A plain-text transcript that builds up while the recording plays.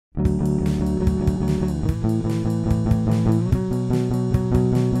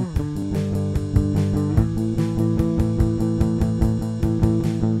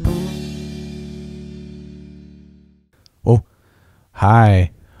Hi.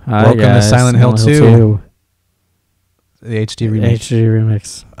 Hi Welcome guys, to Silent Hill 2. The HD remake. HD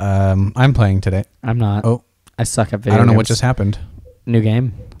remix. I'm playing today. I'm not. Oh, I suck at video I don't know what games. just happened. New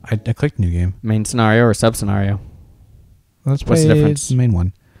game? I clicked new game. Main scenario or sub scenario? Let's What's play the difference? the main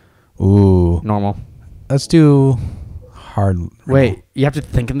one. Ooh. Normal. Let's do hard. Wait, you have to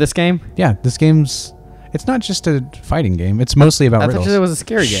think in this game? Yeah, this game's... It's not just a fighting game. It's mostly about I riddles. thought it was a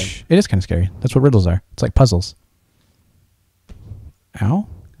scary game. It is kind of scary. That's what riddles are. It's like puzzles. Ow?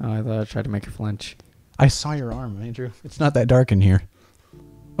 Oh, I thought I tried to make you flinch. I saw your arm, Andrew. It's not that dark in here.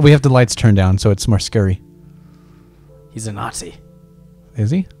 We have the lights turned down, so it's more scary. He's a Nazi.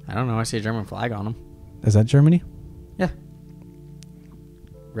 Is he? I don't know. I see a German flag on him. Is that Germany? Yeah.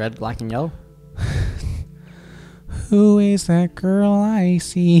 Red, black, and yellow. Who is that girl I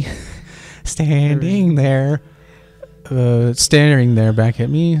see standing there, staring there back at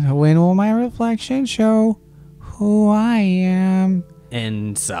me? When will my reflection show who I am?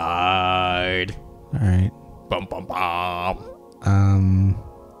 Inside. All right. Bum, bum, bum.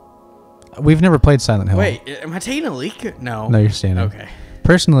 We've never played Silent Hill. Wait, am I taking a leak? No. No, you're standing. Okay.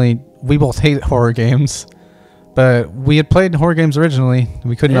 Personally, we both hate horror games, but we had played horror games originally.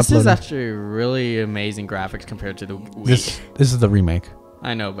 We couldn't This upload is them. actually really amazing graphics compared to the Wii. This is the remake.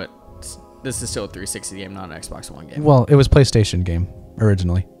 I know, but this is still a 360 game, not an Xbox One game. Well, it was PlayStation game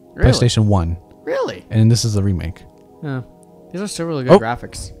originally. Really? PlayStation 1. Really? And this is the remake. Yeah. These are still really good Oh.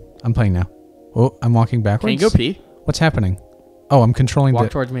 graphics. I'm playing now. Oh, I'm walking backwards. Can you go pee? What's happening? Oh, I'm controlling Walk the...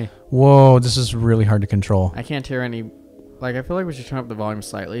 towards me. Whoa, this is really hard to control. I can't hear any... Like, I feel like we should turn up the volume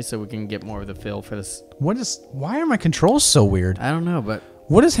slightly so we can get more of the feel for this. Why are my controls so weird? I don't know, but...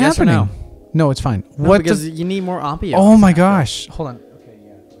 What is Yes or happening? no? No, it's fine. No, What because the... you need more ambiance. Oh my gosh. Hold on. Okay,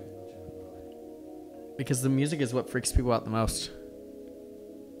 yeah. Because the music is what freaks people out the most.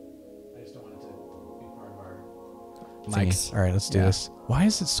 I just don't want it to be part of our... Mics. All right, let's do Yeah. this. Why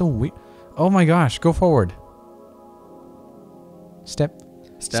is it so weird? Oh my gosh, go forward. Step.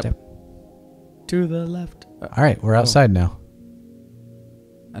 Step. To the left. All right, we're outside now.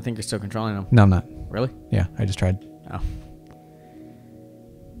 I think you're still controlling them. No, I'm not. Really? Yeah, I just tried. Oh.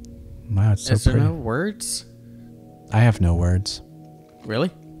 Wow, it's so Is there pretty. no words? I have no words. Really?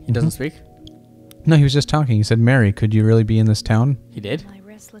 He doesn't speak? No, he was just talking. He said, Mary, could you really be in this town? He did? My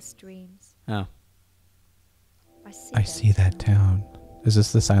restless dreams. Oh. I see that town. Is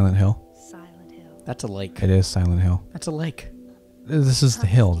this the Silent Hill? Silent Hill. That's a lake. It is Silent Hill. That's a lake. This is the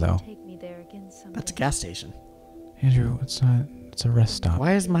hill, though. Take me there again someday. That's a gas station. Andrew, it's not. It's a rest stop.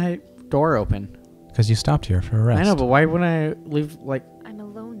 Why is my door open? Because you stopped here for a rest. I know, but why wouldn't I leave, like... I'm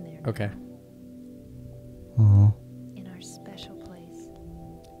alone there. Okay. Oh, In our special place.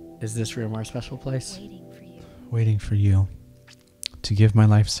 Is this room our special place? Waiting for you. waiting for you to give my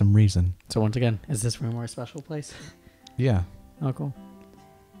life some reason. So once again, is this room our special place? Yeah. Oh, cool.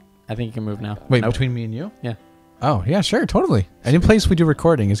 I think you can move now. Wait, Nope. between me and you? Yeah. Oh, yeah, sure, totally. Any place we do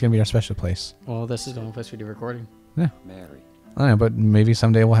recording is going to be our special place. Well, this is the only place we do recording. Yeah. Mary, I don't know, but maybe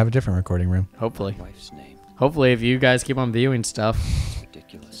someday we'll have a different recording room. Hopefully. wife's name. Hopefully, if you guys keep on viewing stuff, It's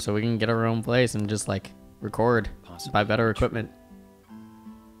ridiculous. so we can get our own place and just, like, record. Possibly Buy better not true. equipment.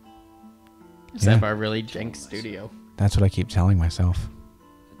 Instead of Yeah. our really jank studio. That's what I keep telling myself.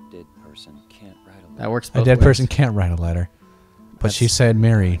 A dead person can't write a That works A both dead ways. person can't write a letter. But she That's- said,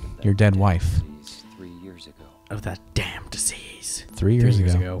 Mary, your dead wife. disease 3 years ago. Of that damn disease. 3 years, 3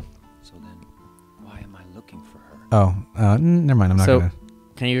 years ago. ago. So then, why am I looking for her? Oh, never mind. I'm not So, going to.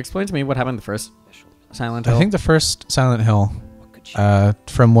 can you explain to me what happened the first Special place. Silent Hill? I think the first Silent Hill, What could she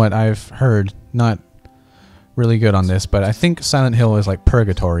from what I've heard, not really good on this, but I think Silent Hill is like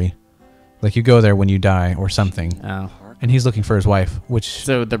purgatory. Like you go there when you die or something. Oh. park? And he's looking for his wife, which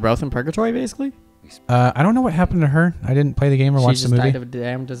So they're both in purgatory, basically? I don't know what happened to her. I didn't play the game or She watch just the movie. died of a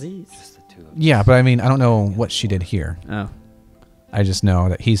damn disease. Just the two of us. Yeah, but I mean, I don't know what she did here. Oh. I just know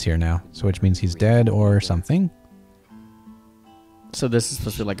that he's here now, so which means he's dead or something. So this is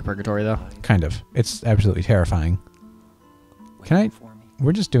supposed to be like a purgatory, though? Kind of. It's absolutely terrifying. Can I- Waiting for me?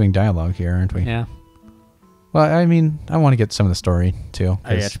 We're just doing dialogue here, aren't we? Yeah. Well, I mean, I want to get some of the story too.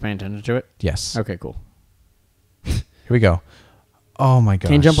 Are you 'cause- actually paying attention to it? Yes. Okay, cool. Here we go. Oh my gosh.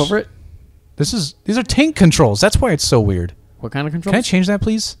 Can you jump over it? These are tank controls. That's why it's so weird. What kind of controls? Can I change that,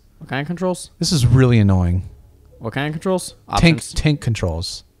 please? What kind of controls? This is really annoying. What kind of controls? Tank Options. tank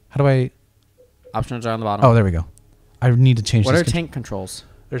controls. How do I? Options are on the bottom. Oh, there we go. I need to change What this. are tank controls?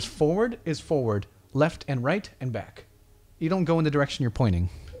 There's forward is forward, left and right and back. You don't go in the direction you're pointing.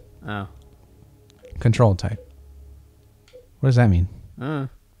 Oh. Control type. What does that mean?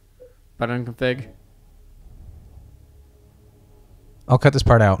 Button config. I'll cut this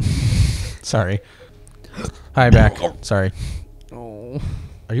part out. Sorry. Hi, back. Sorry. Oh.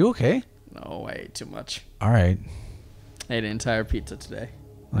 Are you okay? No, I ate too much. All right. I ate an entire pizza today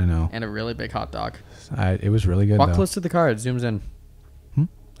I know. and a really big hot dog. It was really good, Walk though. close to the car. It zooms in.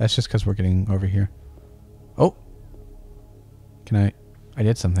 That's just because we're getting over here. Oh. I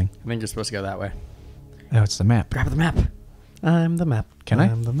did something. I think you're supposed to go that way. Oh, it's the map. Grab the map. I'm the map. Can I?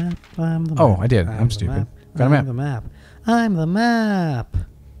 I'm the map. I'm the map. Oh, I did. I'm the stupid. map. Got a map. I'm the map. I'm the map.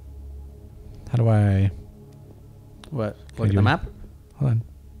 How do I... What? Can Look I at do the it? map? Hold on.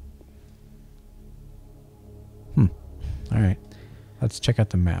 All right. Let's check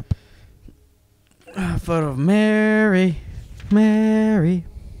out the map. A photo of Mary. Mary.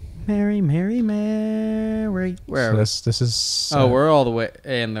 Mary, Mary, Mary. Where So are we? this is... Oh, we're all the way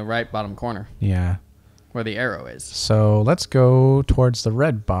in the right bottom corner Yeah. where the arrow is. So let's go towards the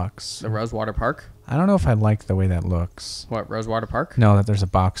red box. The Rosewater Park. I don't know if I like the way that looks. What, Rosewater Park? No, that there's a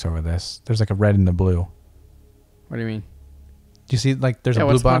box over this. There's like a red and a blue. What do you mean? Do you see, like, there's Yeah, a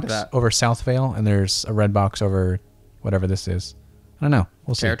blue what's the point of box that? over Southvale, and there's a red box over whatever this is. I don't know.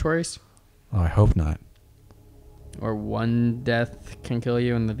 We'll see. Territories? Oh, I hope not. Or one death can kill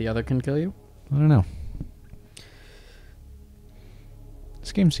you and the other can kill you? I don't know.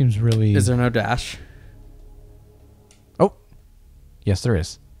 This game seems really... Is there no dash? Oh! Yes, there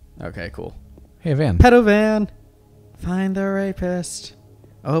is. Okay, cool. Hey, Van. Pedo van. Find the rapist.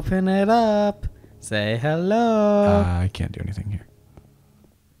 Open it up. Say hello. I can't do anything here.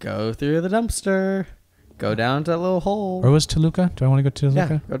 Go through the dumpster. Go down to that little hole. Where was Toluca? Do I want to go to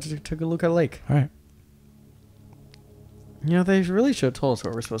Toluca? Yeah, go to Toluca Lake. All right. You know, they really should have told us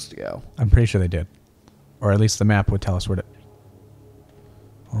where we're supposed to go. I'm pretty sure they did. Or at least the map would tell us where to...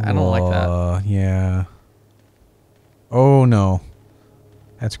 I don't like that. Yeah. Oh, no.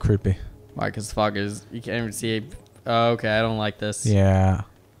 That's creepy. Why? Because fog is... You can't even see... Oh, okay, I don't like this. Yeah.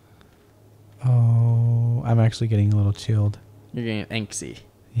 Oh, I'm actually getting a little chilled. You're getting anxiety.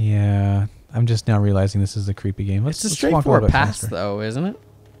 Yeah. I'm just now realizing this is a creepy game. It's a let's walk little straightforward bit path, faster. though, isn't it?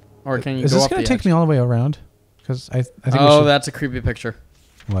 Or can you Is go this up going the to take edge? me all the way around? Because I think we Oh, should... that's a creepy picture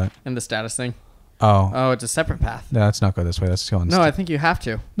What? in the status thing. Oh. Oh, it's a separate path. No, let's not go this way. Let's go on. No, I think you have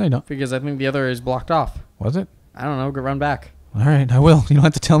to. No, you don't. Because I think the other is blocked off. Was it? I don't know. Go run back. All right, I will. You don't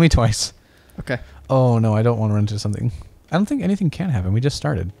have to tell me twice. Okay. Oh, no, I don't want to run into something. I don't think anything can happen. We just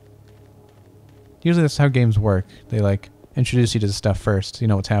started. Usually that's how games work. They, like, introduce you to the stuff first. So you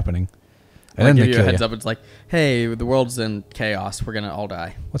know what's happening. And Or then give they you a kill heads you. up. It's like, hey, the world's in chaos. We're going to all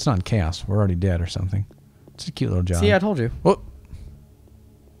die. What's not in chaos? We're already dead or something. It's a cute little job. See, I told you. Oh.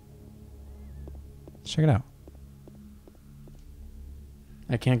 Check it out.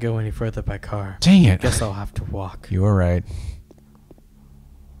 I can't go any further by car. Dang it. Guess I'll have to walk. You were right.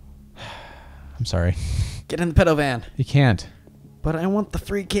 I'm sorry. Get in the pedo van. You can't. But I want the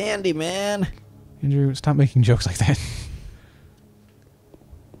free candy, man. Andrew, stop making jokes like that.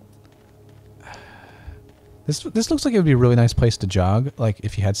 This looks like it would be a really nice place to jog, like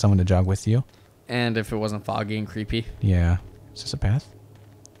if you had someone to jog with you. And if it wasn't foggy and creepy. Yeah. Is this a path?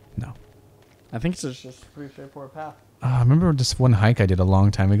 No. I think it's just a pretty straightforward path. I remember this one hike I did a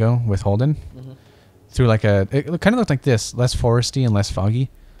long time ago with Holden. Through like it kind of looked like this, less foresty and less foggy.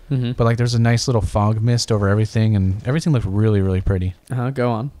 Mm-hmm. But like there's a nice little fog mist over everything, and everything looked really, really pretty.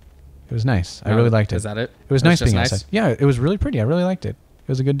 Go on. It was nice. I really liked it. Is that it? It was That's nice just being nice? outside. Yeah, it was really pretty. I really liked it. It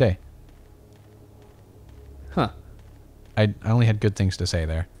was a good day. Huh. I only had good things to say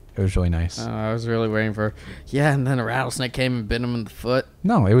there. It was really nice. I was really waiting for... Yeah, and then a rattlesnake came and bit him in the foot.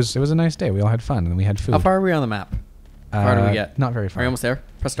 No, it was a nice day. We all had fun and we had food. How far are we on the map? How far do we get? Not very Are far. you almost there?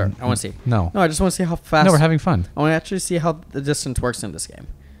 Press start. I want to see. No. No, I just want to see how fast... No, we're having fun. I want to actually see how the distance works in this game.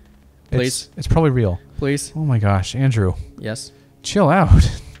 Please. It's probably real. Please. Oh my gosh, Andrew. Yes. Chill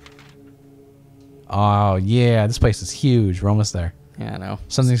out. Oh, yeah. This place is huge. We're almost there. Yeah, I know.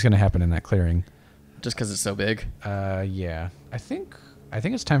 Something's going to happen in that clearing. Just because it's so big. Yeah. I think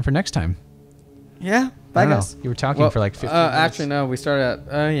it's time for next time. Yeah. I Bye, don't know. guys. You were talking for like 15 minutes. Actually, no. We started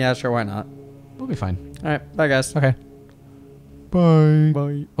at... yeah, sure. Why not? We'll be fine. All right. Bye, guys. Okay. Bye.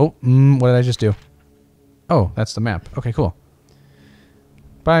 Bye. Oh, what did I just do? Oh, that's the map. Okay, cool.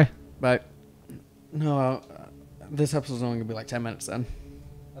 Bye. Bye. No, this episode's only going to be like 10 minutes then.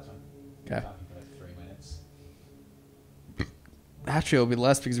 That's fine. Okay. Talking for like 3 minutes. Actually, it'll be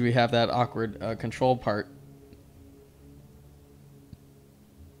less because we have that awkward control part.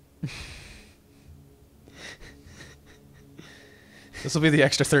 This will be the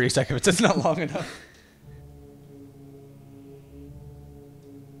extra 30 seconds. It's not long enough.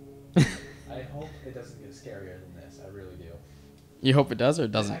 I hope it doesn't get scarier than this. I really do. You hope it does or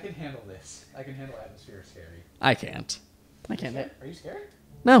it doesn't? I can handle this. I can handle atmosphere scary. I can't. I can't. Are you scared?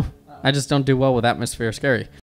 No. I just don't do well with atmosphere scary.